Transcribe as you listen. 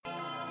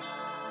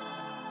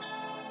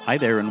Hi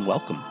there and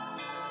welcome.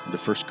 The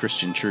First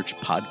Christian Church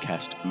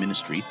podcast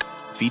ministry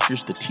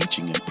features the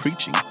teaching and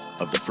preaching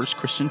of the First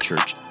Christian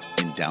Church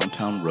in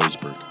downtown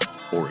Roseburg,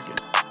 Oregon.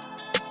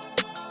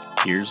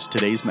 Here's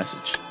today's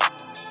message.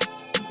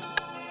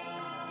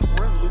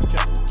 We're in Luke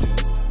chapter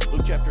 2.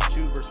 Luke chapter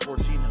 2 verse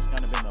 14 has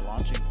kind of been the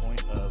launching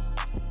point of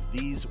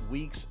these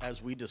weeks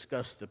as we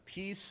discuss the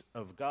peace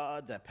of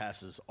God that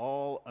passes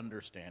all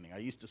understanding. I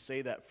used to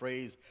say that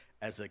phrase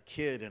as a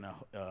kid, and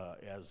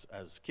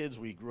as kids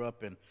we grew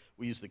up and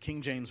we used the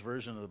King James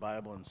version of the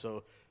Bible, and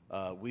so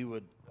I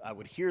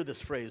would hear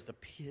this phrase, the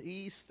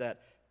peace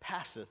that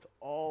passeth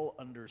all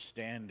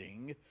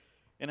understanding.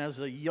 And as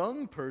a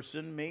young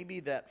person, maybe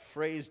that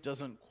phrase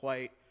doesn't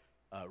quite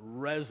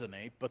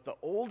resonate, but the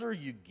older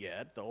you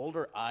get, the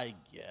older I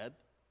get,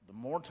 the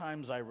more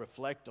times I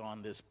reflect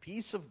on this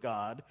peace of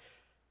God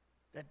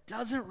that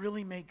doesn't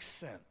really make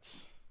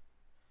sense.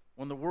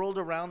 When the world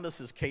around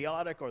us is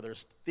chaotic or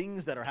there's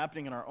things that are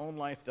happening in our own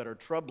life that are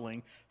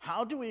troubling,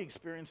 how do we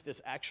experience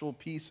this actual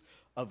peace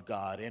of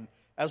God? And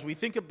as we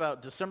think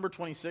about December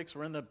 26th,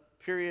 we're in the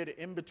period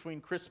in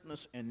between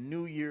Christmas and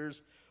New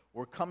Year's.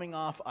 We're coming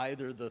off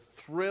either the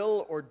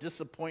thrill or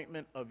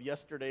disappointment of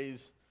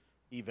yesterday's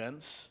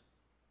events,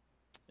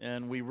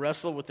 and we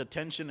wrestle with the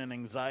tension and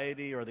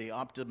anxiety or the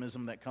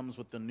optimism that comes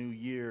with the new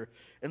year.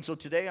 And so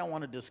today I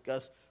want to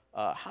discuss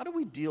how do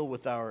we deal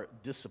with our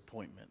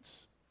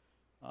disappointments?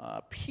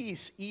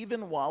 Peace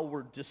even while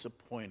we're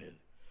disappointed.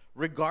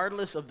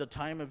 Regardless of the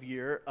time of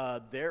year,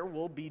 there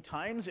will be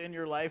times in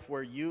your life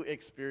where you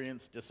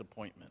experience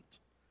disappointment.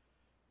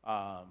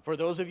 For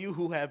those of you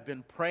who have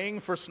been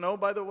praying for snow,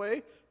 by the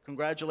way,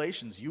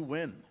 congratulations, you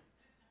win.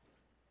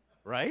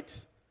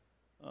 Right?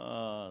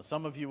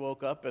 Some of you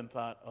woke up and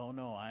thought, oh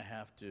no, I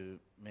have to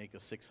make a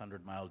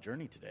 600-mile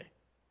journey today.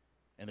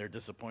 And they're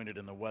disappointed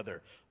in the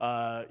weather.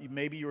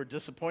 Maybe you were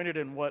disappointed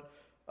in what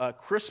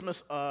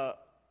Christmas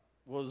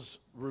was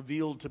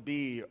revealed to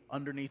be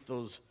underneath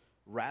those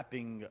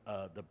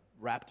the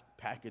wrapped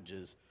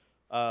packages.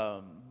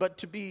 But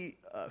to be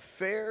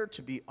fair,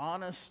 to be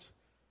honest,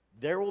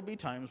 there will be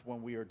times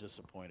when we are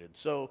disappointed.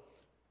 So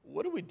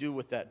what do we do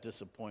with that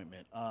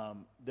disappointment?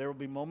 There will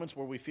be moments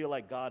where we feel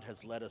like God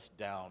has let us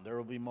down. There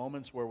will be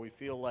moments where we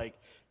feel like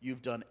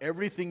you've done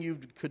everything you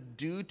could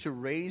do to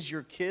raise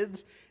your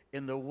kids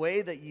in the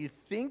way that you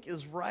think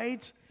is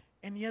right,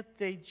 and yet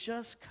they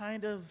just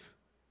kind of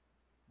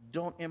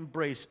don't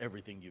embrace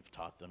everything you've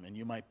taught them, and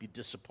you might be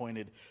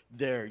disappointed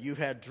there. You've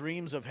had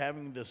dreams of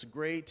having this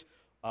great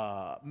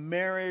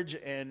marriage,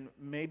 and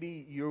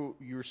maybe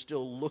you're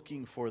still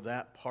looking for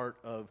that part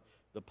of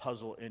the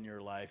puzzle in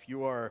your life.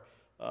 You're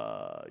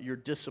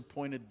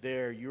disappointed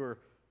there. You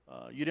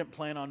didn't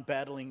plan on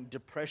battling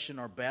depression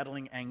or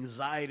battling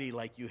anxiety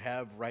like you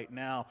have right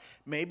now.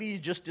 Maybe you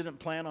just didn't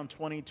plan on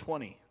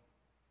 2020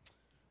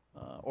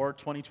 or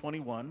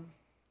 2021.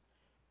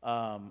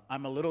 I'm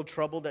a little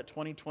troubled that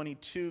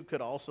 2022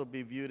 could also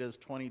be viewed as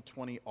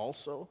 2020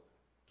 also.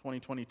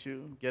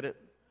 2022, get it?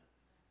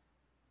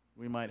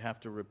 We might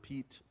have to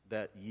repeat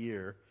that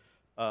year.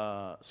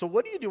 So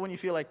what do you do when you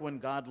feel like when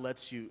God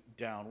lets you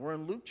down? We're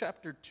in Luke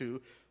chapter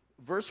 2.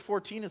 Verse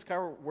 14 is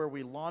kind of where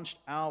we launched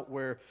out,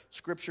 where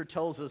Scripture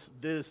tells us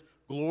this: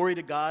 glory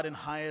to God in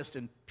highest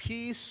and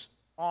peace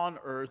on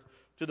earth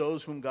to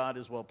those whom God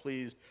is well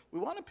pleased. We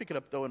want to pick it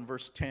up, though, in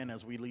verse 10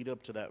 as we lead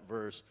up to that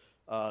verse,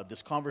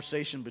 this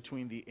conversation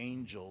between the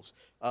angels.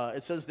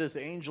 It says this: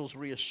 the angels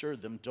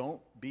reassured them,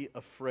 don't be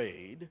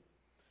afraid.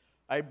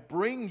 I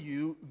bring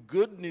you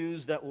good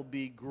news that will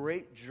be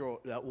great joy,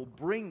 that will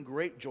bring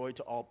great joy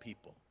to all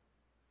people.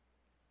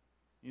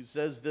 He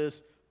says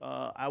this,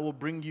 I will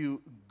bring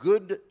you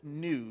good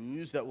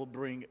news that will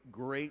bring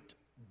great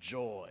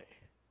joy.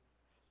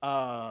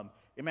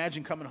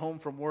 Imagine coming home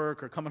from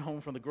work or coming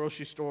home from the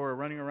grocery store or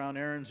running around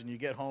errands, and you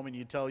get home and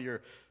you tell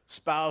your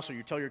spouse or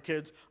you tell your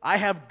kids, I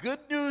have good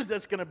news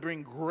that's going to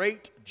bring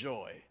great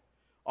joy.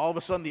 All of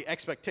a sudden the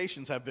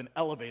expectations have been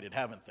elevated,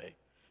 haven't they?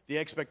 The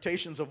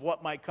expectations of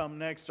what might come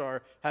next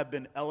have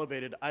been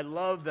elevated. I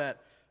love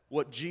that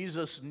what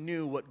Jesus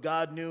knew, what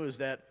God knew, is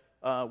that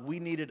we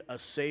needed a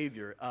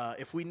Savior.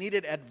 If we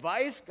needed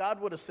advice,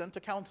 God would have sent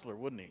a counselor,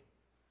 wouldn't he?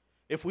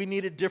 If we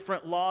needed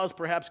different laws,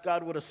 perhaps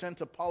God would have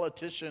sent a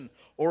politician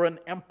or an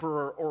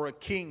emperor or a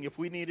king. If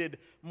we needed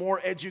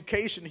more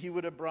education, he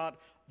would have brought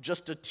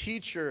just a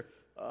teacher.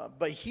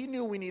 But he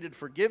knew we needed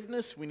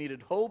forgiveness, we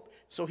needed hope,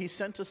 so he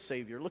sent a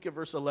Savior. Look at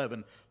verse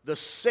 11. The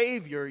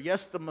Savior,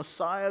 yes, the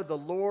Messiah, the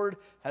Lord,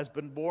 has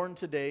been born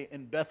today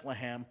in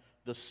Bethlehem,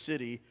 the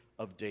city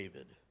of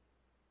David.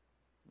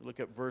 Look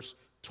at verse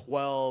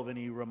 12, and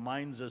he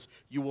reminds us,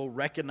 you will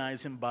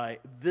recognize him by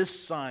this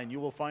sign.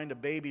 You will find a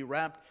baby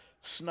wrapped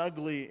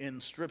snugly in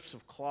strips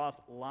of cloth,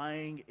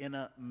 lying in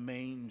a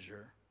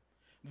manger.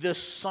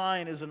 This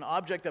sign is an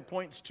object that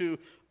points to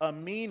a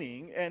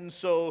meaning, and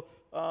so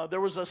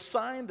there was a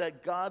sign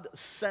that God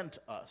sent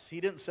us. He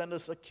didn't send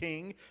us a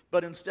king,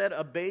 but instead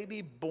a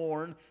baby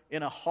born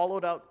in a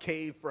hollowed out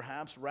cave,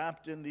 perhaps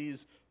wrapped in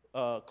these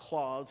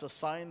cloths, a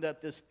sign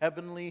that this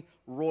heavenly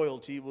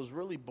royalty was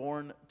really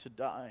born to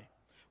die.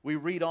 We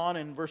read on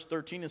in verse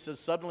 13, it says,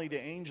 "Suddenly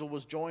the angel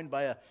was joined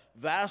by a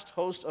vast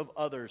host of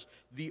others,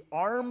 the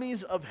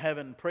armies of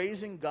heaven,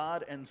 praising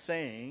God and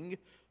saying,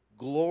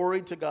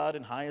 'Glory to God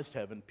in highest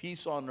heaven,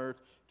 peace on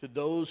earth to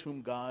those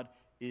whom God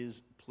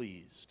is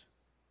pleased.'"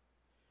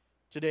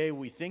 Today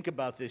we think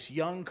about this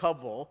young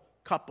couple,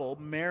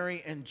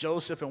 Mary and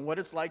Joseph, and what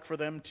it's like for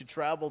them to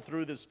travel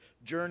through this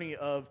journey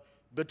of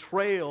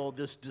betrayal,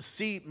 this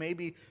deceit,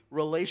 maybe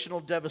relational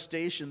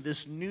devastation,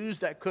 this news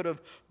that could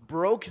have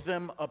broke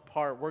them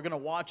apart. We're going to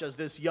watch as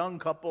this young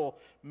couple,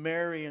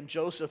 Mary and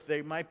Joseph,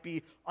 they might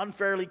be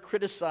unfairly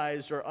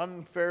criticized or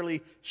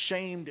unfairly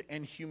shamed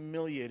and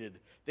humiliated.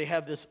 They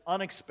have this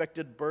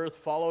unexpected birth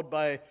followed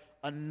by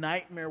a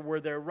nightmare where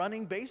they're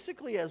running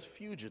basically as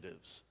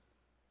fugitives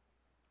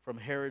from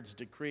Herod's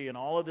decree. And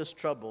all of this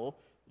trouble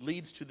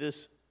leads to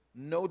this,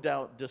 no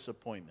doubt,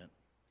 disappointment.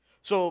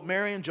 So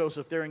Mary and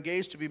Joseph, they're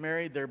engaged to be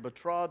married, they're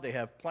betrothed, they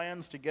have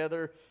plans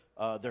together,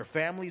 their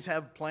families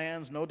have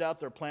plans. No doubt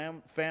their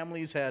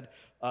families had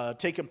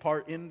taken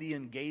part in the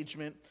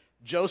engagement.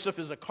 Joseph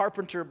is a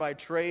carpenter by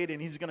trade,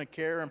 and he's going to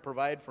care and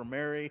provide for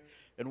Mary.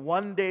 And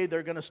one day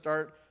they're going to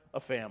start a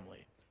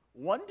family.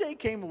 One day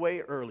came way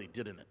early,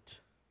 didn't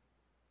it?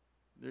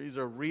 These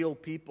are real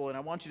people, and I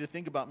want you to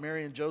think about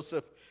Mary and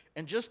Joseph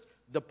and just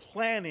the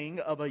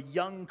planning of a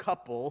young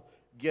couple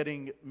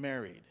getting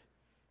married.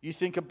 You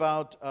think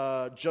about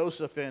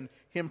Joseph and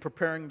him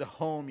preparing the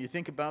home. You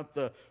think about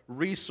the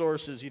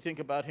resources. You think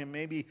about him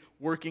maybe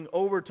working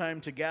overtime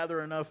to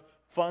gather enough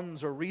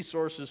funds or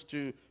resources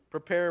to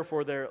prepare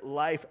for their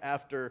life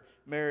after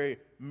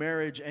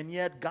marriage. And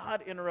yet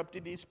God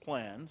interrupted these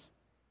plans,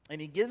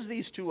 and he gives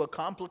these two a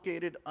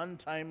complicated,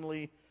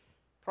 untimely,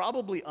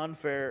 probably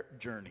unfair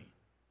journey.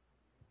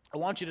 I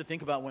want you to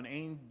think about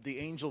when the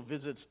angel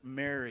visits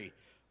Mary.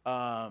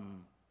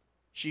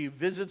 She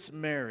visits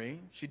Mary.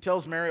 She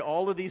tells Mary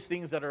all of these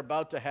things that are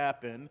about to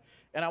happen.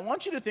 And I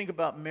want you to think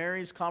about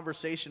Mary's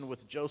conversation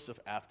with Joseph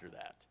after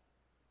that.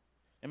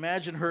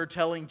 Imagine her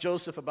telling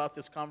Joseph about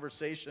this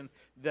conversation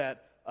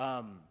that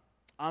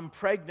I'm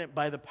pregnant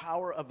by the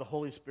power of the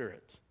Holy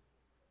Spirit.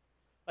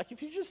 Like,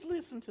 if you just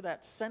listen to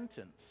that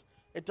sentence,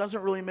 it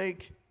doesn't really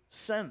make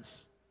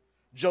sense.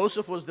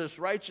 Joseph was this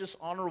righteous,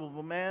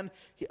 honorable man.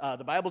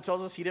 The Bible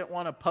tells us he didn't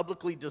want to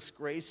publicly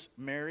disgrace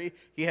Mary.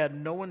 He had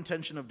no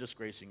intention of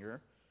disgracing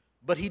her.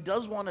 But he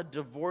does want to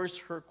divorce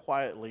her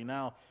quietly.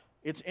 Now,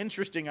 it's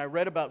interesting. I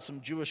read about some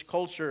Jewish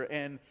culture,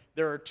 and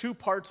there are two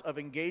parts of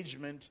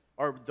engagement,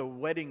 or the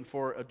wedding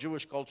for a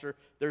Jewish culture.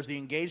 There's the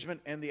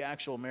engagement and the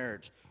actual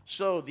marriage.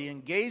 So the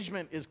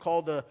engagement is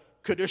called the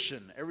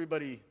Kedushin.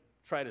 Everybody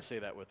try to say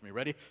that with me.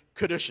 Ready?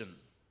 Kedushin.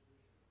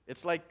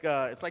 It's like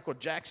what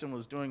Jackson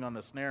was doing on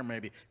the snare,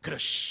 maybe.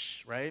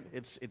 Kiddush, right?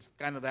 It's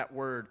kind of that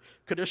word.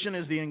 Kedushin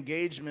is the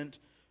engagement.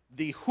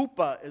 The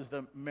huppah is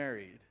the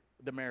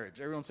marriage.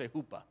 Everyone say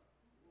huppah.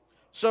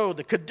 So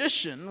the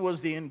Kedushin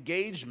was the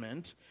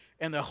engagement,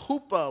 and the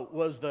huppah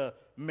was the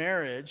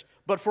marriage.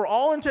 But for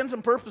all intents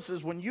and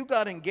purposes, when you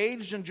got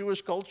engaged in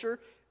Jewish culture,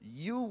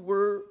 you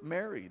were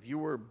married. You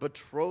were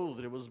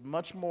betrothed. It was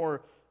much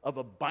more of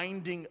a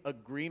binding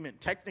agreement.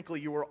 Technically,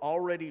 you were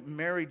already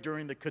married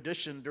during the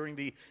Kedushin, during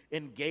the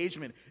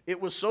engagement. It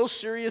was so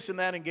serious in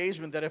that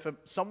engagement that if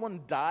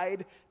someone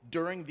died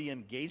during the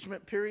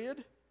engagement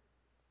period,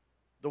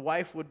 the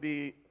wife would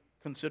be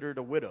considered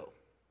a widow.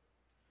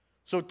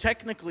 So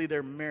technically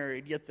they're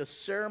married, yet the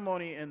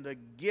ceremony and the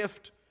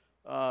gift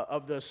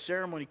of the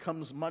ceremony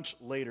comes much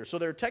later. So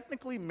they're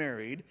technically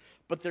married,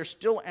 but they're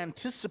still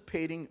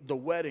anticipating the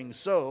wedding.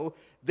 So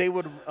they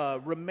would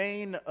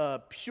remain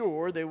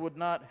pure. They would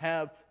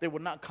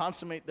not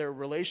consummate their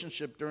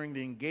relationship during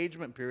the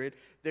engagement period.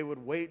 They would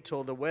wait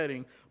till the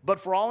wedding. But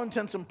for all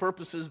intents and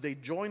purposes, they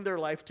joined their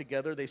life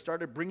together. They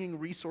started bringing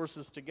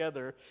resources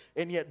together.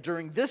 And yet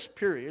during this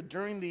period,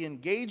 during the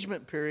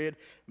engagement period,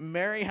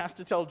 Mary has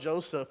to tell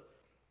Joseph,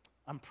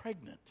 "I'm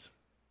pregnant."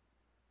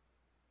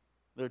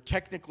 They're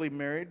technically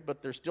married,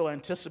 but they're still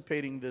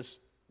anticipating this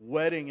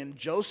wedding. And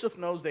Joseph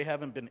knows they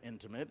haven't been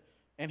intimate,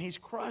 and he's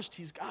crushed.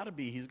 He's got to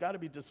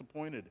be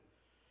disappointed.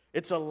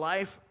 It's a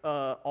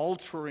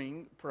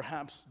life-altering,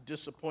 perhaps,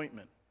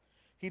 disappointment.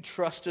 He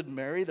trusted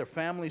Mary. Their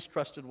families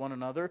trusted one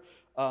another.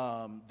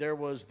 There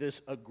was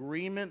this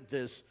agreement,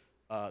 this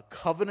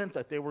covenant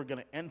that they were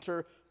going to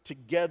enter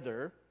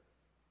together.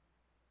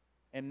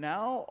 And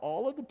now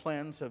all of the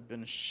plans have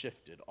been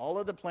shifted. All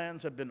of the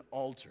plans have been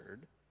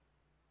altered.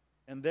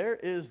 And there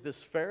is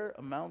this fair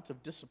amount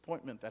of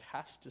disappointment that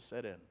has to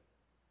set in.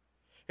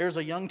 Here's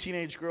a young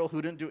teenage girl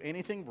who didn't do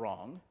anything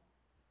wrong,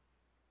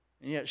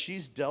 and yet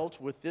she's dealt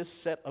with this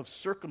set of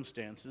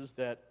circumstances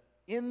that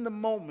in the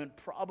moment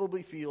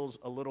probably feels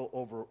a little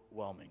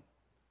overwhelming.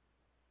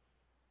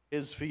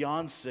 His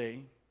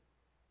fiancée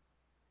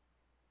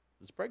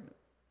is pregnant.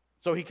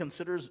 So he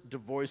considers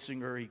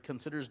divorcing her. He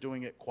considers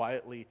doing it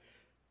quietly,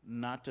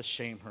 not to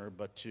shame her,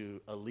 but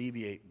to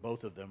alleviate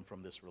both of them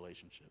from this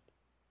relationship.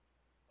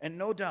 And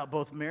no doubt,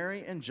 both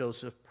Mary and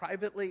Joseph,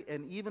 privately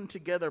and even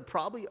together,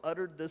 probably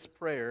uttered this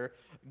prayer,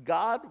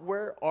 "God,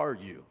 where are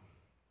you?"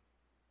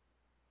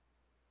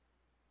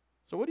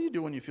 So what do you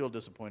do when you feel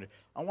disappointed?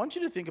 I want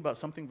you to think about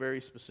something very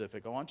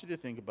specific. I want you to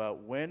think about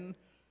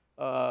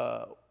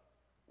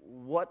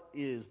what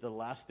is the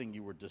last thing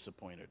you were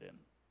disappointed in?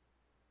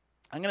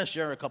 I'm going to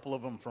share a couple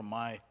of them from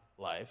my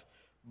life,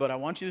 but I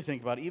want you to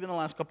think about even the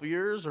last couple of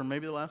years or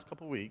maybe the last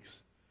couple of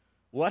weeks,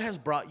 what has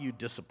brought you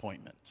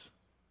disappointment?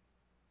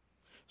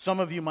 Some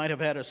of you might have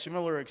had a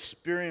similar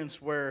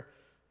experience where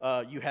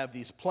you have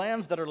these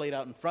plans that are laid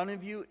out in front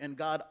of you and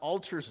God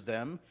alters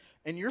them,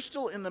 and you're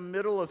still in the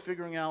middle of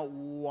figuring out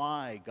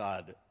why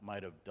God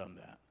might have done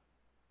that.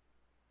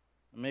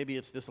 Maybe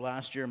it's this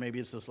last year, maybe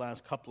it's this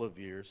last couple of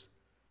years.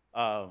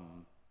 I've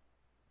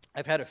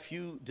had a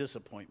few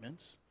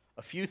disappointments.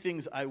 A few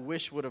things I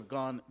wish would have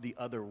gone the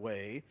other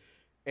way,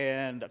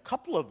 and a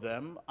couple of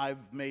them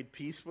I've made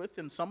peace with,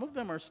 and some of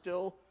them are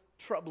still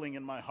troubling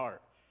in my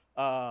heart.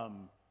 I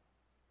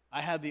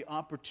had the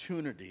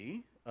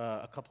opportunity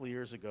a couple of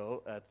years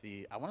ago at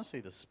I want to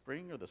say the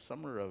spring or the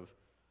summer of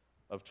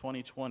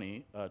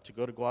 2020 to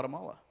go to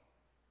Guatemala,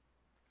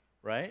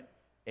 right?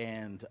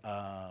 And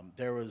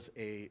there was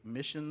a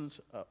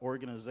missions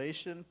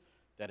organization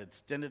that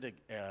extended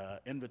an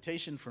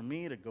invitation for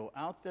me to go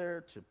out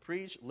there to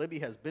preach. Libby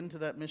has been to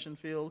that mission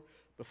field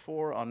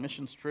before on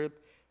missions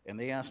trip, and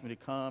they asked me to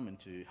come and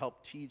to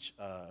help teach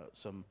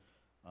some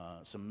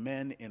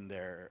men in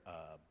their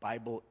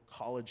Bible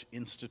College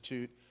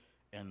Institute.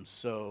 And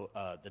so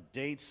the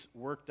dates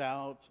worked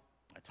out.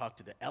 I talked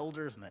to the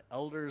elders, and the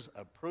elders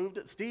approved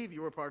it. Steve,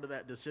 you were part of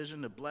that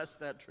decision to bless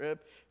that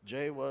trip.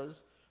 Jay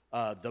was.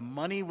 The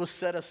money was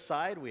set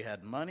aside. We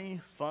had money,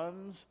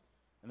 funds.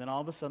 And then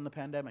all of a sudden, the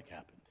pandemic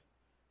happened.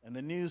 And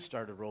the news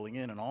started rolling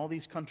in, and all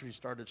these countries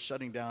started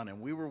shutting down. And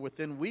we were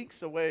within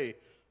weeks away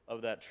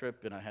of that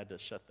trip, and I had to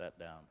shut that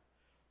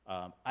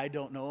down. I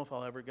don't know if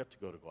I'll ever get to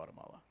go to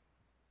Guatemala.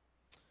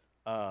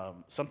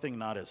 Something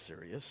not as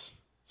serious,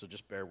 so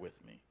just bear with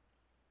me.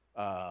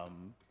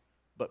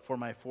 But for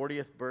my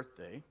 40th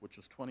birthday, which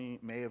was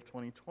May of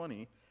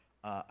 2020,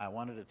 I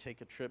wanted to take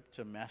a trip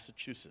to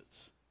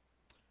Massachusetts.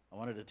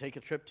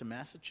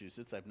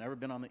 I've never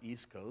been on the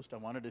East Coast. I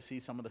wanted to see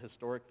some of the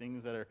historic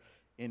things that are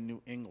in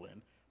New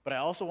England. But I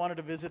also wanted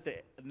to visit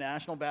the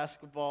National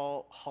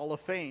Basketball Hall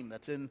of Fame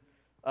that's in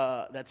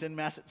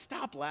Massachusetts.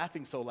 Stop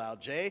laughing so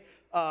loud, Jay.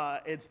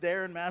 It's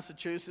there in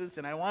Massachusetts,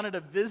 and I wanted to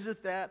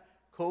visit that.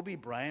 Kobe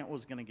Bryant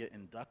was going to get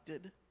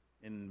inducted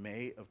in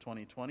May of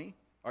 2020,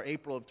 or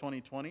April of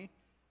 2020.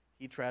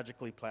 He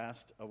tragically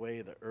passed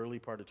away the early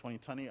part of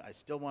 2020. I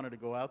still wanted to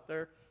go out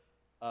there.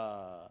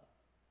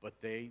 But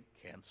they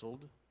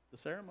canceled the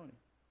ceremony.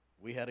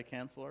 We had to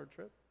cancel our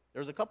trip. There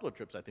was a couple of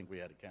trips I think we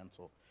had to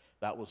cancel.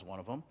 That was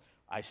one of them.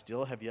 I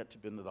still have yet to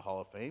been to the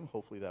Hall of Fame.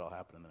 Hopefully that'll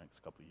happen in the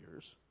next couple of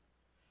years.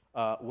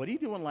 What do you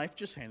do when life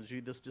just hands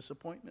you this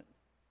disappointment?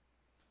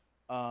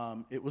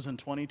 It was in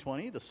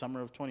 2020, the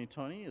summer of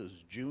 2020. It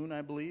was June,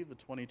 I believe, of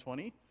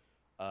 2020.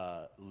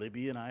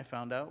 Libby and I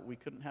found out we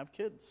couldn't have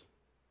kids.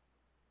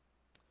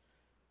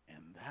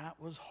 And that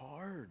was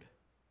hard.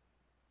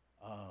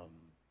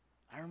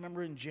 I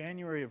remember in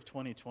January of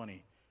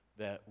 2020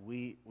 that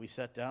we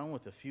sat down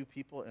with a few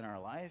people in our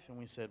life and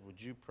we said,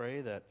 would you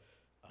pray that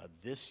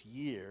this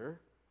year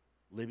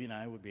Libby and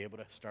I would be able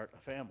to start a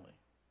family?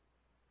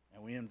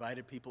 And we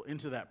invited people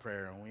into that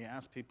prayer and we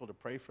asked people to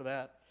pray for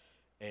that.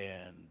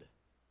 And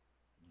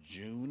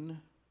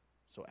June,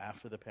 so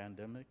after the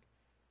pandemic,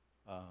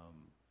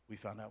 we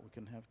found out we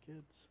couldn't have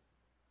kids.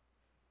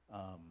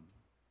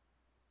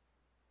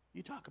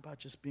 You talk about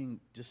just being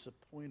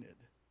disappointed.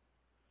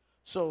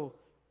 So,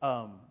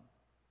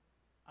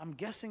 I'm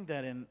guessing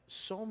that in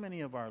so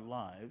many of our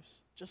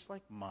lives, just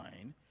like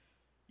mine,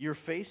 you're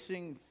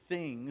facing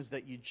things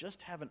that you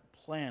just haven't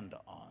planned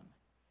on.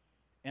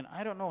 And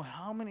I don't know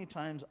how many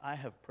times I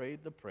have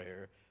prayed the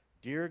prayer,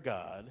 dear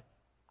God,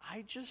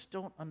 I just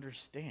don't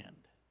understand.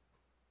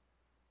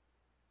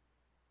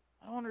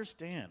 I don't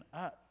understand.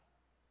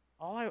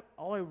 All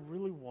I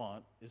really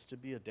want is to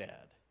be a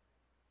dad,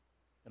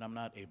 and I'm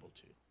not able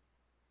to.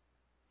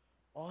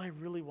 All I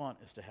really want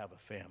is to have a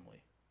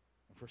family.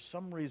 And for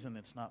some reason,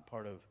 it's not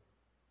part of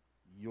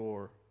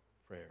your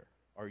prayer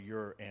or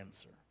your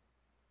answer.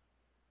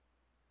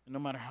 And no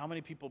matter how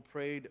many people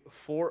prayed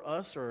for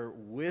us or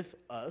with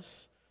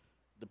us,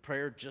 the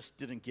prayer just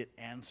didn't get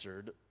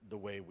answered the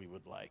way we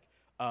would like.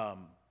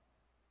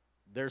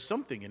 There's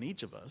something in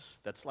each of us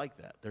that's like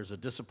that. There's a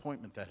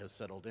disappointment that has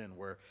settled in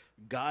where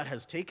God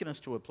has taken us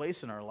to a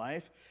place in our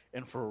life,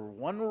 and for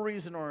one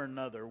reason or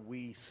another,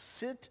 we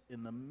sit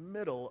in the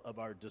middle of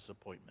our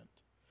disappointment.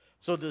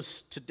 So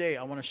today,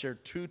 I want to share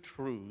two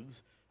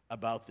truths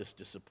about this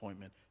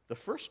disappointment. The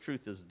first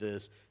truth is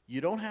this: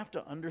 you don't have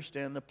to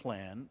understand the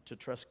plan to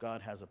trust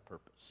God has a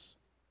purpose.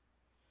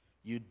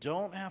 You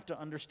don't have to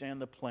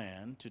understand the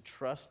plan to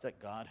trust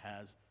that God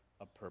has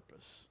a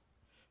purpose.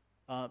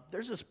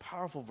 There's this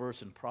powerful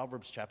verse in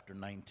Proverbs chapter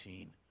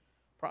 19.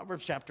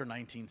 Proverbs chapter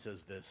 19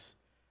 says this: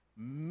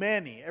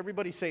 many,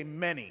 everybody say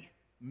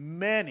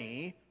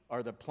many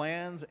are the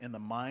plans in the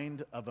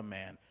mind of a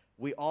man.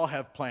 We all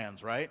have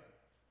plans, right?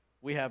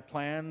 We have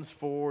plans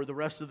for the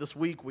rest of this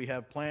week. We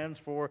have plans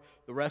for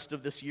the rest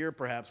of this year,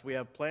 perhaps. We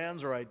have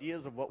plans or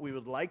ideas of what we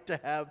would like to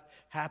have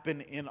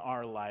happen in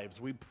our lives.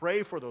 We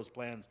pray for those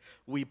plans.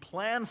 We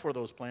plan for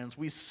those plans.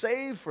 We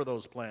save for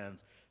those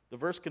plans. The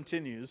verse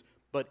continues,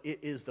 but it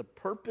is the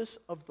purpose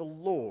of the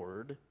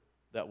Lord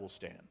that will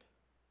stand.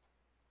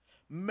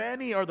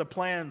 Many are the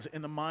plans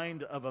in the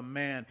mind of a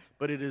man,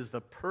 but it is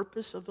the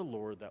purpose of the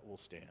Lord that will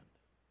stand.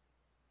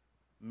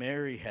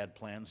 Mary had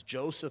plans.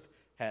 Joseph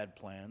had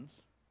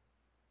plans.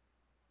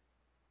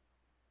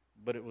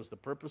 But it was the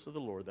purpose of the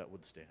Lord that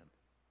would stand.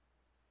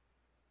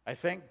 I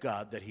thank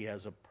God that he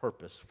has a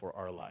purpose for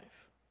our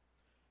life.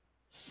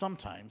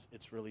 Sometimes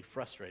it's really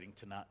frustrating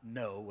to not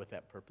know what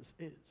that purpose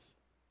is.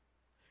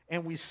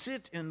 And we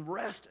sit and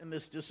rest in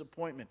this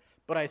disappointment.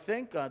 But I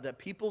thank God that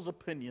people's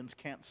opinions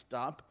can't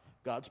stop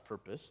God's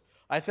purpose.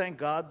 I thank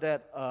God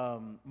that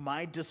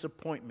my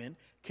disappointment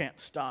can't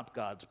stop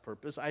God's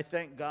purpose. I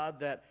thank God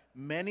that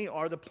many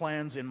are the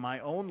plans in my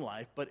own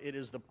life, but it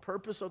is the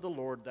purpose of the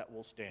Lord that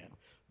will stand.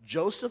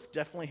 Joseph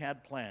definitely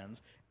had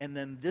plans, and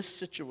then this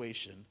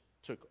situation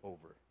took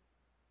over.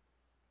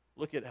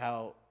 Look at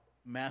how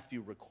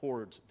Matthew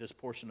records this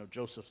portion of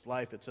Joseph's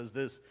life. It says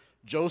this,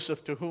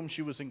 Joseph, to whom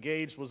she was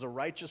engaged, was a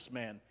righteous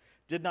man,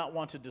 did not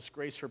want to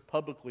disgrace her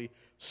publicly,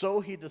 so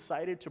he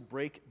decided to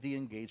break the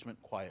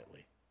engagement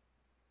quietly.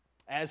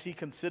 As he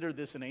considered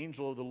this, an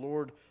angel of the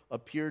Lord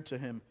appeared to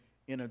him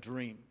in a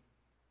dream.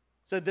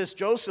 Said this,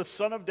 Joseph,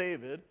 son of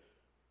David,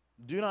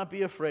 do not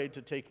be afraid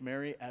to take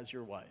Mary as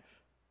your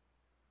wife,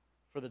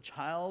 for the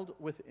child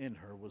within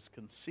her was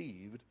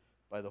conceived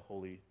by the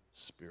Holy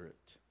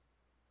Spirit.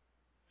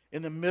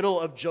 In the middle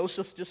of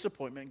Joseph's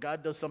disappointment,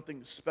 God does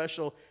something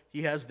special.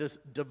 He has this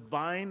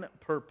divine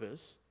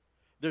purpose.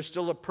 There's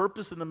still a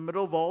purpose in the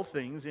middle of all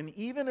things, and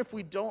even if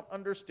we don't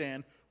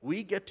understand,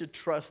 we get to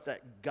trust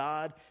that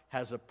God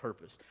has a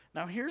purpose.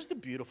 Now, here's the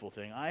beautiful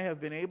thing. I have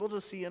been able to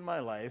see in my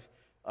life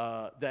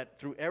that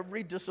through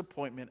every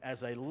disappointment,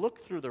 as I look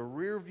through the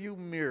rearview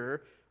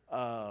mirror,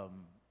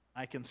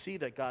 I can see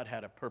that God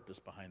had a purpose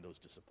behind those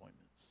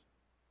disappointments.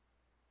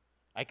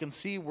 I can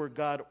see where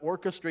God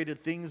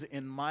orchestrated things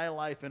in my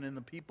life and in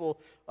the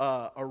people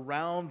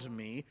around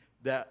me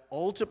that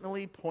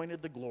ultimately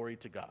pointed the glory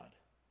to God.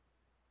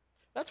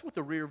 That's what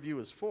the rear view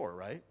is for,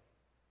 right?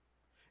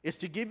 It's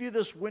to give you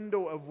this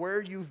window of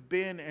where you've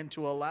been and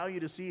to allow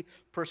you to see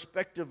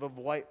perspective of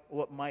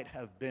what might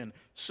have been.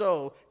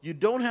 So you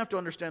don't have to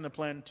understand the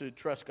plan to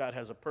trust God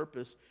has a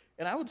purpose.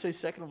 And I would say,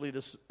 secondly,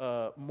 this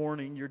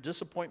morning, your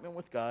disappointment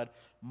with God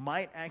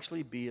might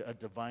actually be a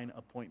divine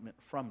appointment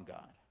from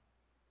God.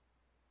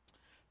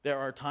 There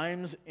are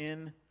times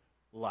in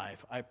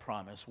life, I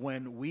promise,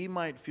 when we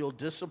might feel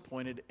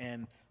disappointed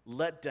and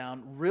let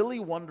down,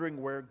 really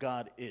wondering where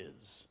God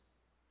is.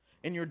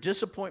 And your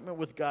disappointment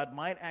with God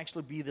might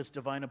actually be this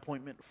divine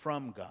appointment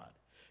from God.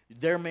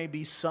 There may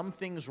be some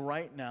things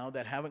right now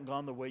that haven't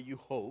gone the way you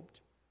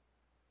hoped,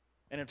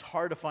 and it's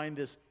hard to find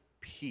this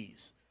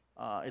peace.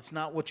 It's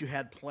not what you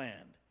had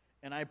planned.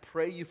 And I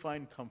pray you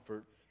find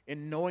comfort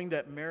in knowing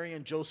that Mary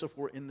and Joseph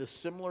were in this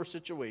similar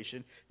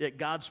situation, yet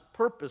God's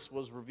purpose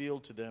was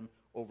revealed to them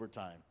over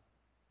time.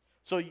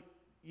 So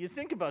you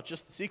think about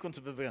just the sequence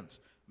of events.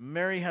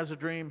 Mary has a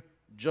dream,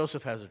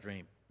 Joseph has a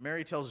dream.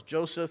 Mary tells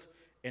Joseph,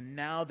 and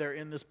now they're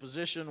in this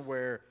position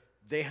where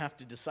they have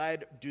to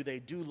decide, do they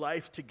do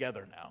life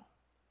together now?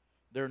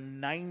 They're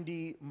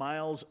 90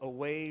 miles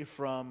away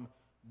from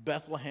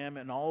Bethlehem,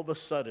 and all of a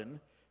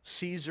sudden,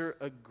 Caesar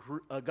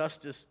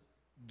Augustus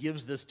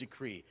gives this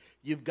decree.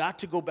 You've got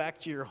to go back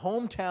to your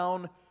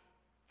hometown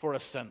for a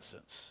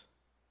census.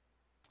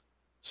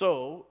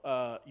 So,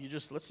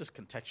 let's just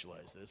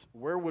contextualize this.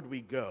 Where would we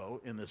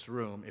go in this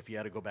room if you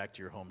had to go back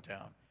to your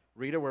hometown?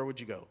 Rita, where would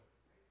you go?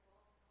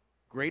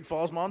 Great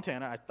Falls,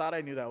 Montana. I thought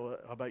I knew that. How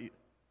about you?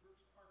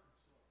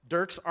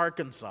 Dirks,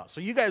 Arkansas. So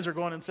you guys are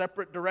going in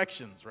separate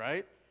directions,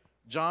 right?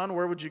 John,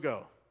 where would you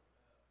go?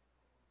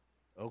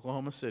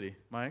 Oklahoma City.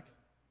 Mike?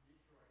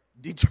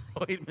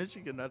 Detroit,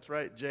 Michigan. That's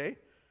right. Jay?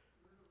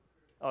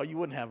 Oh, you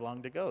wouldn't have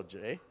long to go,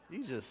 Jay.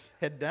 You just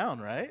head down,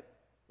 right?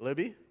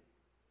 Libby?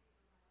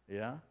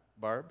 Yeah.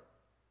 Barb?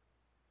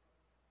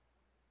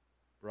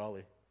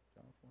 Raleigh,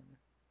 California.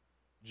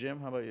 Jim,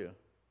 how about you?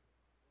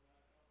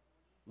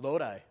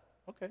 Lodi.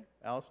 Okay.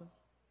 Allison?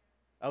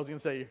 I was going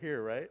to say you're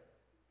here, right?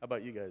 How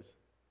about you guys?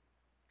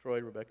 Troy,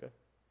 Rebecca?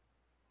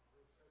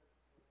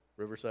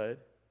 Riverside?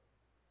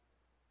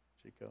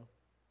 Chico?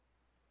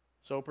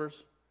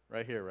 Soapers?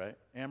 Right here, right?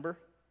 Amber?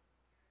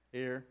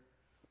 Here.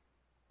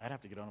 I'd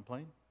have to get on a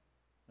plane.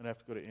 I'd have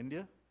to go to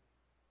India.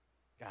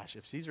 Gosh,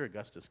 if Caesar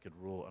Augustus could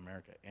rule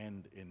America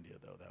and India,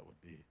 though, that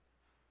would be,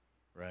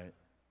 right?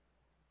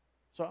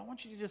 So I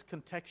want you to just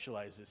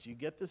contextualize this. You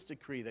get this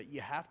decree that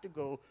you have to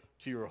go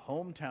to your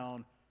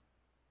hometown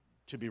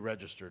to be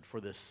registered for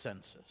this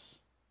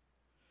census.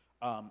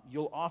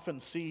 You'll often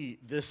see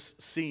this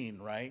scene,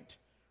 right,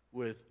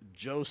 with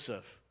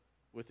Joseph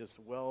with this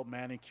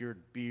well-manicured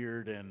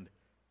beard and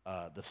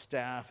the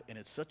staff, and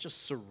it's such a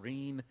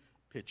serene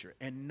picture.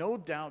 And no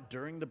doubt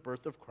during the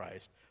birth of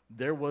Christ,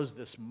 there was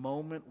this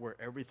moment where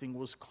everything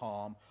was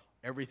calm,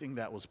 everything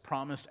that was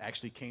promised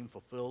actually came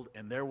fulfilled,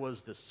 and there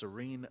was this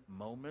serene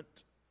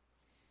moment.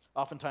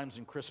 Oftentimes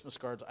in Christmas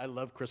cards, I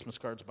love Christmas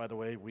cards, by the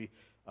way. We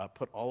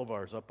put all of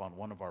ours up on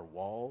one of our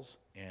walls,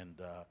 and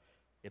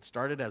it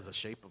started as a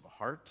shape of a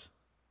heart.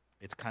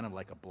 It's kind of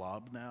like a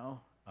blob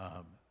now.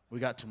 We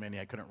got too many,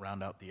 I couldn't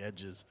round out the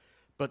edges.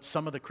 But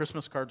some of the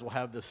Christmas cards will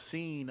have the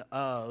scene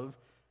of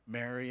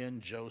Mary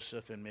and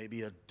Joseph and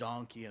maybe a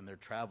donkey, and they're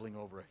traveling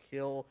over a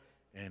hill,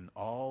 and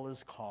all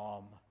is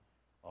calm,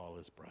 all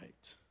is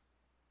bright.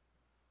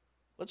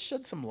 Let's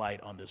shed some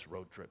light on this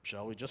road trip,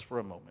 shall we, just for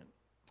a moment.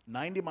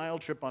 90-mile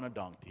trip on a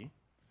donkey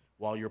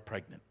while you're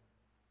pregnant.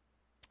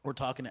 We're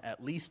talking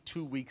at least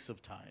 2 weeks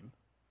of time.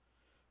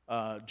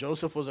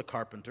 Joseph was a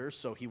carpenter,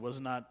 so he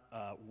was not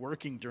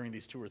working during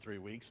these 2 or 3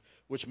 weeks,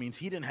 which means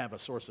he didn't have a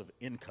source of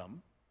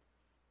income.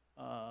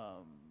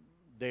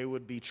 They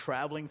would be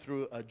traveling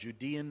through a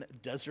Judean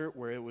desert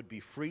where it would be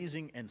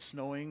freezing and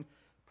snowing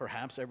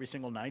perhaps every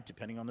single night,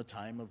 depending on the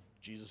time of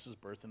Jesus'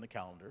 birth in the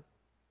calendar.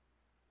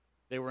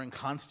 They were in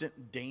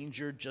constant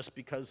danger just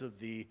because of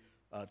the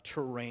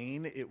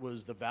terrain. It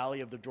was the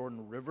valley of the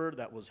Jordan River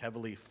that was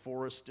heavily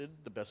forested,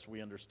 the best we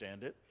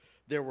understand it.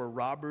 There were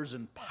robbers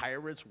and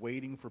pirates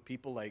waiting for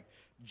people like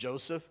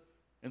Joseph,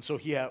 and so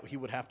he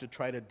would have to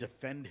try to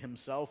defend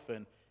himself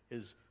and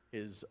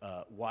his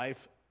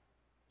wife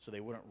so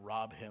they wouldn't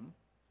rob him.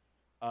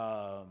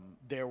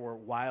 There were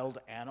wild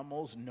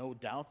animals, no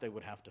doubt they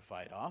would have to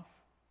fight off.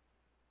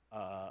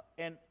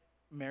 And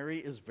Mary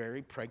is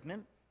very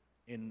pregnant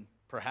in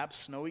perhaps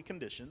snowy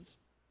conditions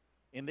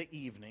in the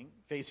evening,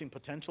 facing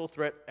potential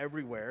threat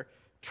everywhere,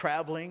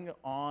 traveling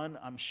on,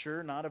 I'm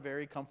sure, not a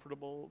very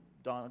comfortable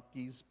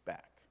donkey's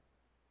back.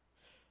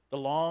 The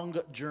long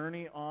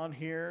journey on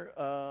here,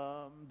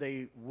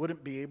 they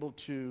wouldn't be able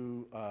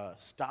to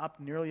stop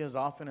nearly as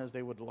often as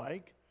they would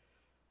like.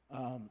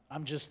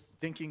 I'm just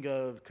thinking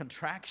of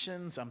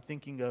contractions. I'm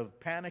thinking of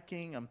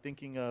panicking. I'm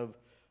thinking of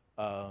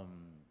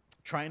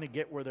trying to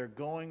get where they're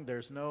going.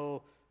 There's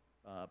no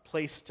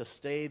place to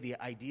stay. The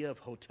idea of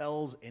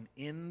hotels and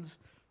inns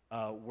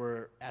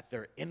were at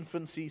their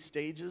infancy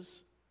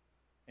stages,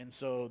 and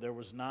so there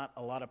was not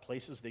a lot of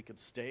places they could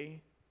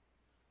stay.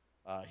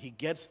 He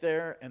gets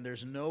there, and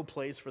there's no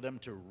place for them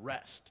to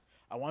rest.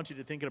 I want you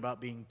to think about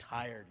being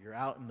tired. You're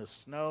out in the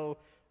snow,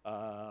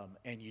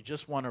 and you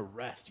just want to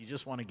rest. You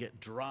just want to get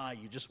dry.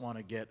 You just want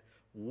to get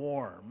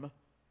warm.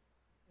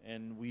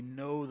 And we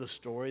know the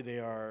story. They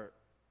are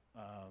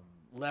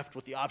left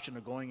with the option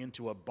of going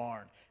into a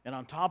barn. And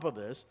on top of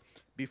this,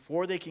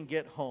 before they can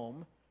get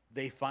home,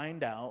 they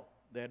find out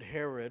that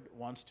Herod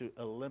wants to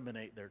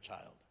eliminate their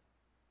child.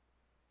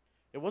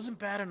 It wasn't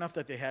bad enough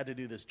that they had to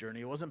do this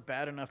journey. It wasn't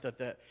bad enough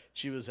that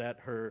she was at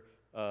her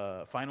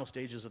final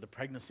stages of the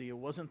pregnancy. It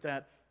wasn't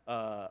that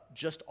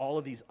just all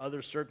of these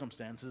other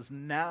circumstances.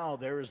 Now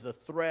there is the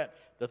threat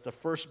that the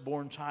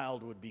firstborn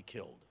child would be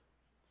killed.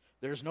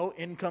 There's no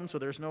income, so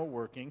there's no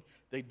working.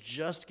 They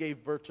just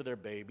gave birth to their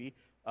baby.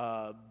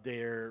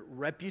 Their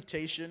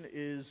reputation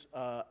is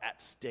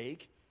at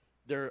stake.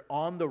 They're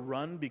on the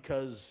run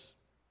because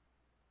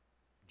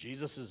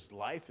Jesus'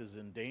 life is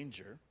in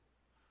danger.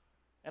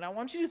 And I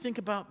want you to think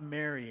about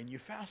Mary, and you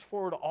fast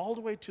forward all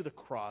the way to the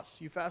cross.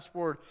 You fast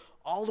forward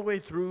all the way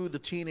through the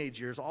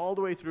teenage years, all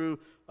the way through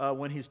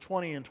when he's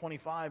 20 and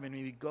 25, and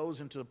he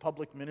goes into the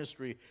public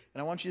ministry.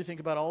 And I want you to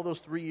think about all those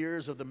 3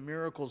 years of the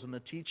miracles and the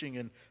teaching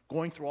and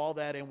going through all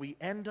that, and we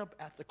end up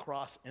at the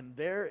cross, and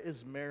there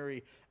is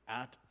Mary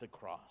at the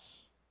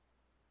cross.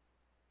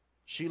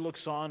 She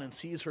looks on and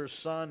sees her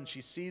son.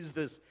 She sees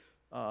this.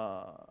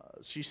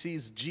 She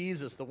sees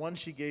Jesus, the one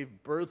she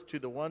gave birth to,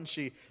 the one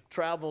she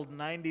traveled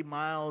 90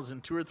 miles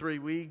in 2 or 3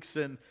 weeks,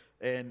 and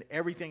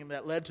everything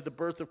that led to the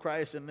birth of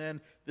Christ. And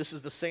then this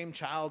is the same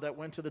child that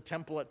went to the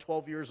temple at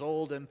 12 years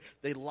old, and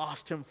they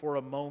lost him for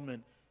a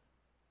moment.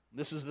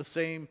 This is the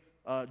same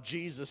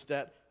Jesus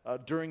that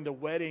during the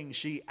wedding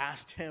she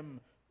asked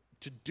him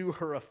to do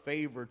her a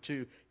favor,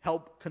 to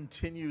help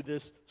continue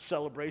this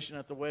celebration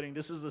at the wedding.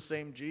 This is the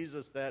same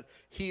Jesus that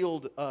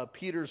healed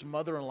Peter's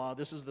mother-in-law.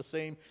 This is the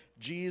same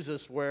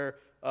Jesus where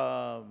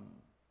that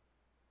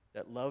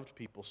loved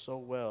people so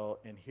well,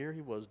 and here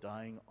he was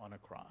dying on a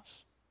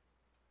cross.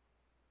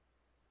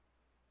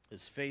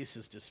 His face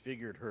is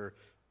disfigured, her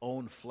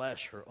own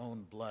flesh, her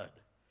own blood.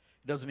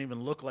 It doesn't even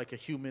look like a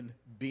human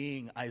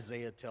being,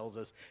 Isaiah tells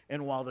us.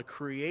 And while the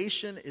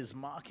creation is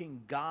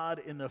mocking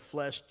God in the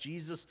flesh,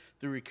 Jesus,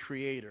 the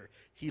Creator,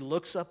 he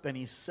looks up and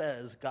he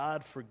says,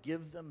 God,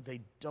 forgive them.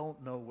 They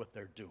don't know what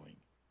they're doing.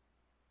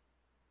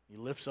 He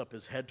lifts up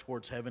his head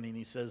towards heaven and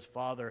he says,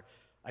 Father,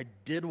 I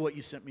did what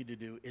you sent me to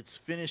do. It's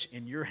finished.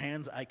 In your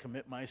hands I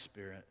commit my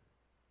spirit.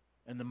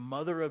 And the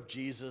mother of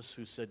Jesus,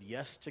 who said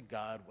yes to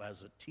God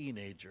as a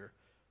teenager,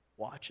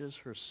 watches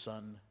her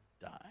son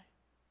die.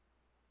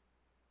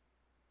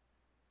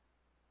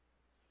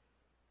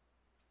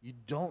 You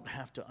don't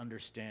have to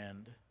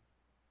understand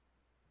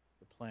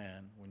the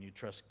plan when you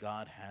trust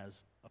God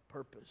has a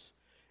purpose.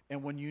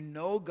 And when you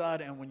know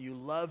God and when you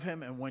love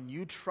him and when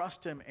you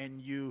trust him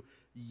and you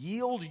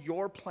yield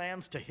your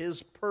plans to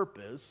his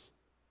purpose,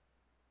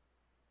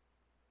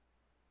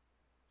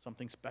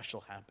 something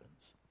special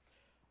happens.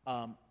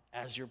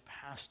 As your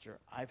pastor,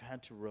 I've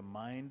had to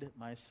remind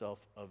myself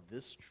of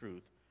this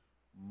truth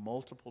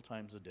multiple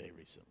times a day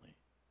recently.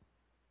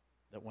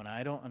 That when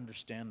I don't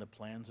understand the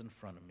plans in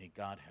front of me,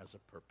 God has a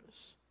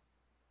purpose.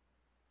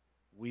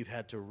 We've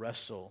had to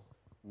wrestle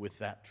with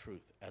that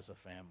truth as a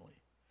family.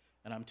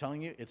 And I'm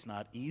telling you, it's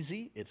not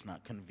easy, it's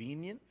not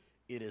convenient,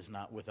 it is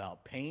not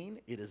without pain,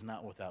 it is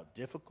not without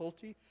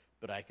difficulty,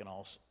 but I can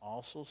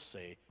also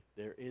say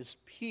there is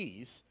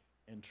peace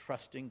in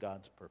trusting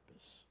God's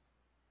purpose.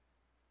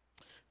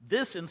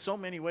 This, in so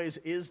many ways,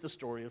 is the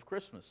story of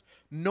Christmas.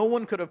 No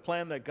one could have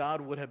planned that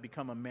God would have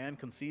become a man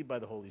conceived by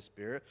the Holy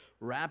Spirit,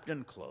 wrapped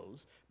in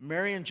clothes.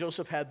 Mary and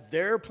Joseph had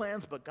their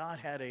plans, but God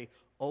had an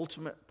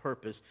ultimate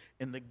purpose.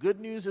 And the good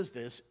news is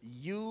this: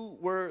 you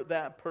were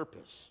that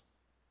purpose.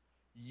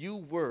 You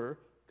were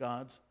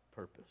God's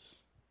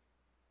purpose.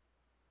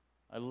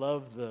 I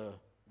love the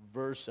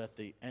verse at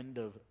the end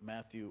of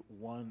Matthew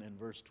 1 and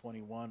verse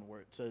 21 where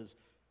it says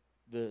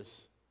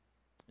this,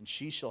 "And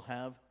she shall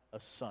have a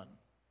son,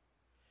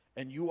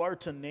 and you are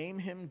to name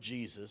him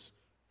Jesus,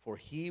 for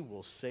he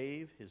will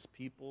save his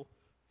people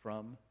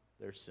from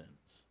their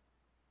sins."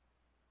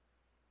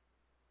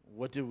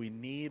 What do we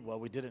need?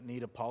 Well, we didn't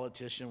need a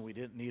politician. We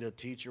didn't need a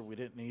teacher. We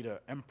didn't need an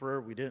emperor.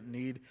 We didn't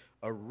need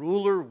a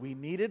ruler. We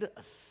needed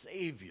a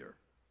Savior.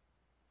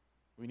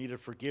 We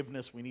needed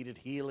forgiveness. We needed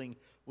healing.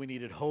 We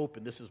needed hope.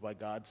 And this is why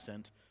God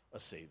sent a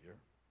Savior.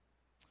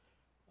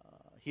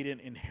 He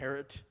didn't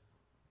inherit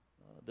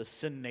the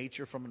sin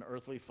nature from an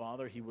earthly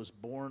father. He was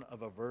born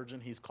of a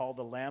virgin. He's called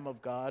the Lamb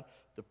of God,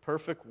 the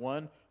perfect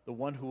one, the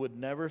one who would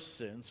never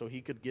sin, so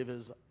he could give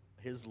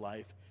his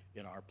life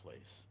in our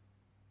place.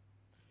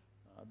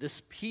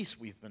 This peace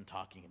we've been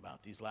talking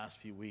about these last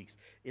few weeks,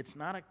 it's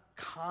not a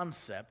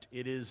concept.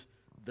 It is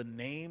the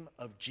name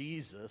of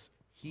Jesus.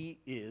 He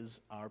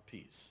is our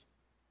peace.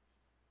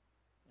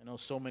 I know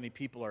so many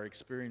people are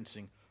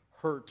experiencing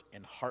hurt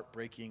and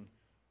heartbreaking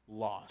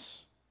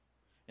loss.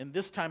 And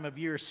this time of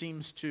year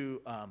seems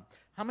to,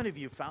 how many of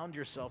you found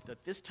yourself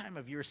that this time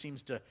of year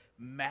seems to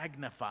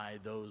magnify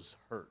those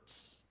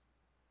hurts,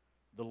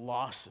 the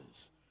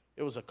losses?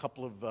 It was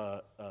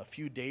a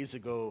few days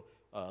ago,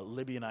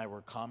 Libby and I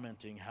were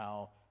commenting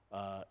how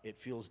it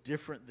feels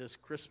different this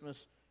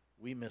Christmas.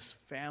 We miss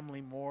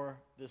family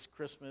more this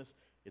Christmas.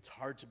 It's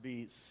hard to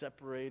be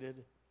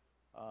separated.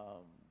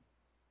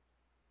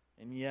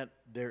 And yet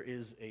there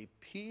is a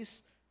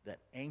peace that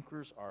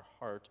anchors our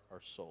heart,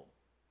 our soul.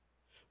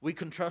 We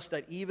can trust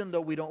that even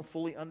though we don't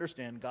fully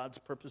understand, God's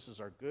purposes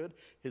are good.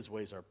 His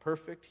ways are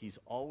perfect. He's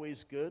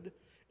always good.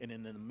 And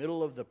in the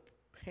middle of the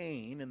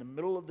pain, in the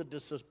middle of the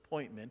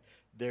disappointment,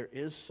 there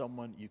is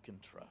someone you can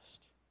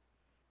trust.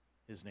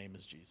 His name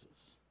is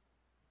Jesus.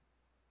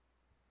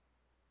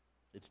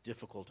 It's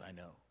difficult, I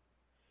know.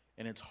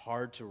 And it's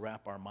hard to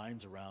wrap our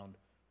minds around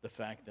the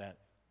fact that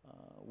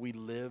we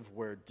live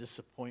where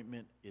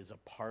disappointment is a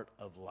part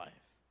of life.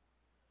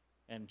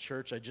 And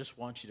church, I just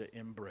want you to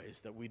embrace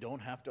that we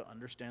don't have to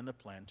understand the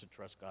plan to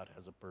trust God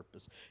has a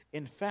purpose.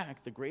 In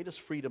fact, the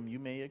greatest freedom you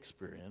may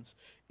experience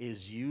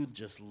is you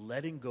just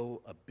letting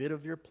go a bit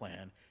of your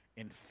plan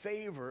in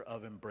favor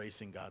of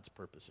embracing God's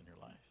purpose in your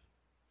life.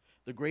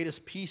 The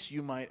greatest peace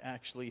you might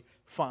actually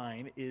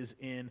find is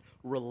in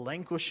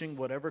relinquishing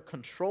whatever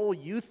control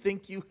you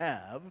think you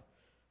have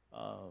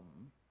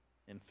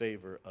in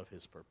favor of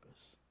his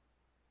purpose.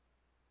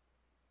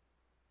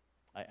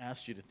 I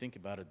asked you to think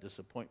about a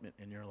disappointment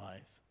in your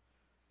life.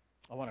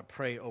 I want to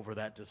pray over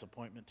that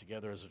disappointment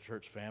together as a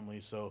church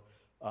family. So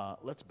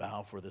let's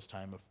bow for this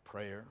time of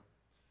prayer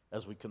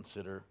as we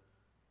consider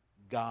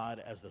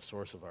God as the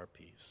source of our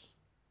peace.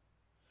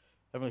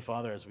 Heavenly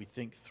Father, as we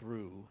think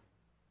through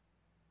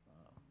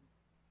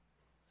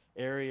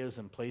areas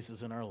and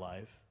places in our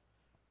life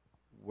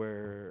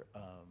where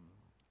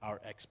our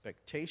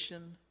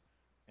expectation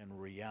and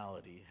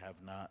reality have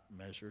not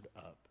measured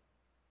up,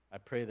 I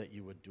pray that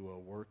you would do a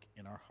work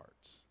in our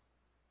hearts.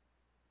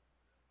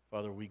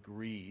 Father, we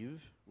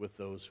grieve with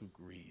those who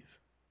grieve.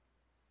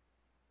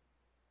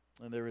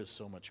 And there is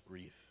so much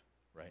grief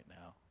right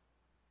now.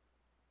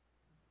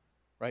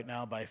 Right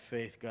now, by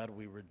faith, God,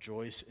 we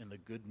rejoice in the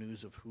good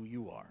news of who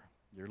you are,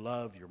 your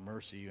love, your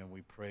mercy, and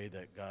we pray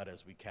that, God,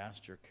 as we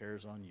cast your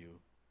cares on you,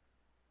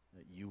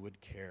 that you would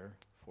care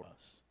for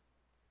us.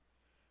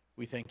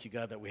 We thank you,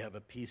 God, that we have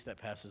a peace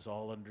that passes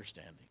all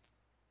understanding,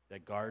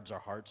 that guards our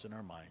hearts and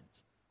our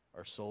minds,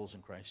 our souls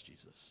in Christ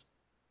Jesus.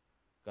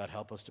 God,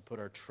 help us to put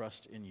our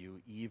trust in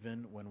you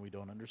even when we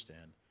don't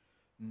understand,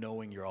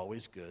 knowing you're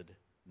always good,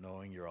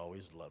 knowing you're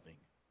always loving.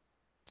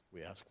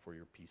 We ask for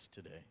your peace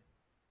today.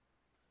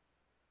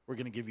 We're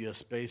going to give you a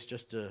space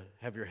just to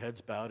have your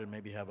heads bowed and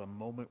maybe have a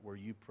moment where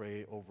you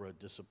pray over a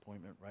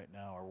disappointment right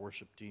now. Our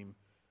worship team,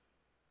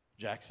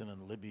 Jackson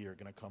and Libby, are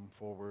going to come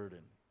forward,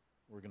 and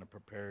we're going to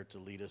prepare to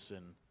lead us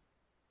in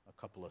a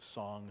couple of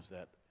songs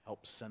that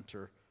help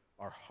center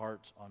our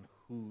hearts on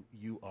who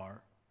you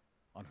are.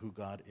 on who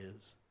God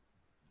is.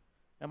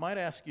 I might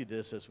ask you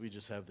this as we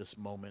just have this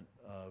moment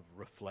of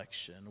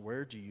reflection.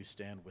 Where do you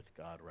stand with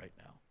God right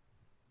now?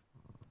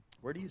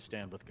 Where do you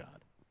stand with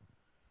God?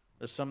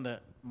 There's some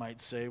that might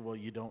say, well,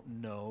 you don't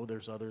know.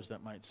 There's others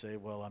that might say,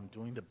 well, I'm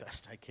doing the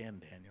best I can,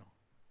 Daniel.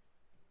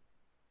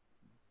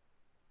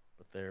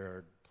 But there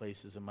are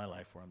places in my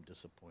life where I'm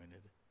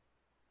disappointed.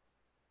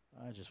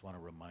 I just want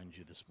to remind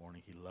you this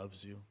morning, he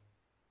loves you.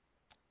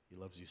 He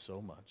loves you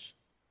so much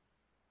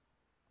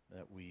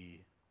that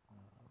we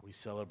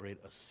celebrate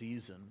a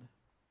season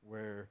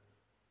where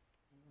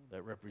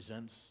that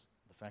represents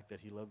the fact that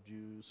he loved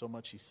you so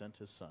much he sent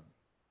his son.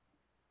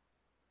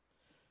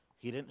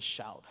 He didn't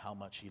shout how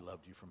much he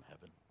loved you from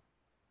heaven,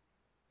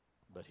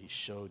 but he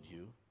showed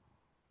you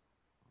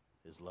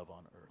his love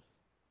on earth.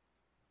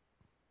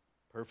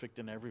 Perfect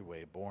in every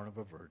way, born of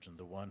a virgin,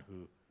 the one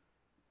who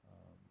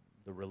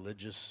the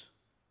religious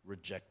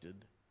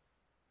rejected,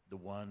 the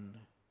one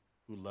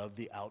who loved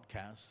the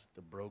outcast,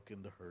 the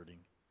broken, the hurting.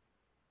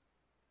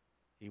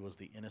 He was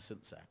the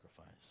innocent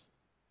sacrifice.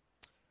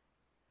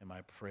 And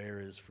my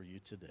prayer is for you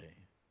today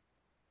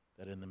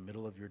that in the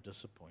middle of your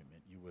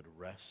disappointment, you would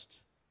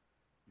rest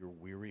your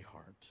weary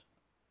heart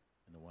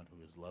in the one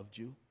who has loved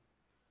you,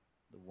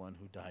 the one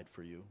who died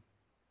for you,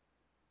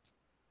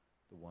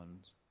 the one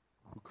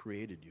who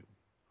created you.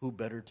 Who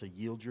better to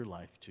yield your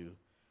life to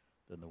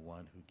than the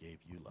one who gave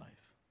you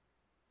life,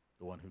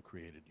 the one who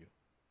created you.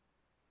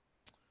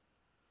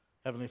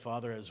 Heavenly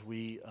Father, as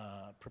we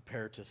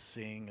prepare to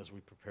sing, as we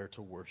prepare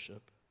to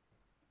worship,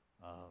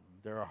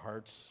 there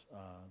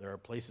are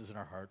places in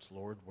our hearts,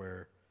 Lord,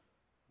 where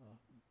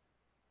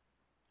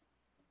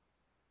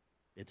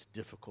it's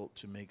difficult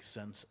to make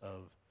sense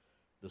of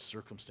the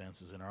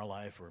circumstances in our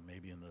life or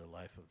maybe in the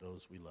life of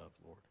those we love,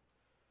 Lord.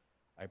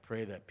 I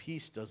pray that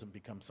peace doesn't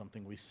become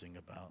something we sing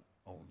about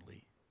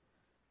only.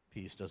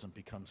 Peace doesn't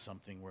become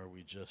something where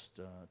we just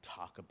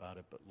talk about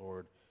it, but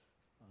Lord,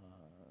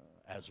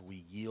 as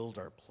we yield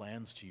our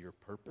plans to your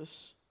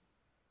purpose,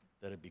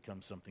 that it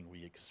becomes something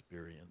we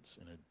experience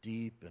in a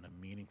deep and a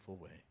meaningful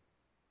way.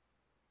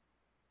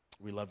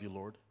 We love you,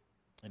 Lord,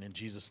 and in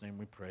Jesus' name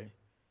we pray,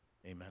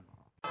 amen.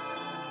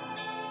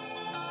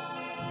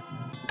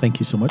 Thank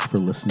you so much for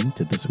listening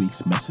to this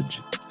week's message.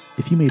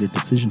 If you made a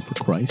decision for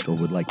Christ or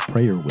would like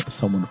prayer with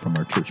someone from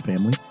our church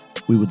family,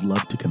 we would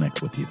love to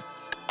connect with you.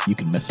 You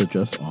can message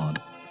us on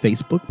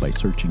Facebook by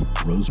searching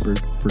Roseburg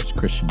First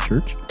Christian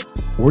Church,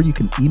 or you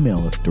can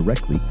email us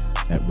directly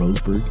at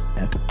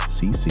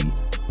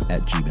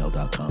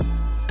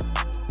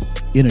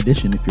roseburgfcc@gmail.com. In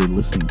addition, if you're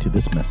listening to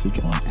this message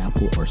on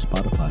Apple or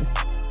Spotify,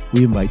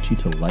 we invite you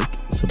to like,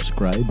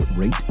 subscribe,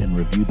 rate, and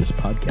review this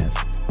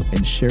podcast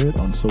and share it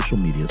on social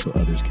media so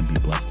others can be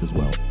blessed as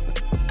well.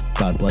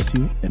 God bless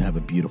you and have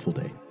a beautiful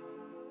day.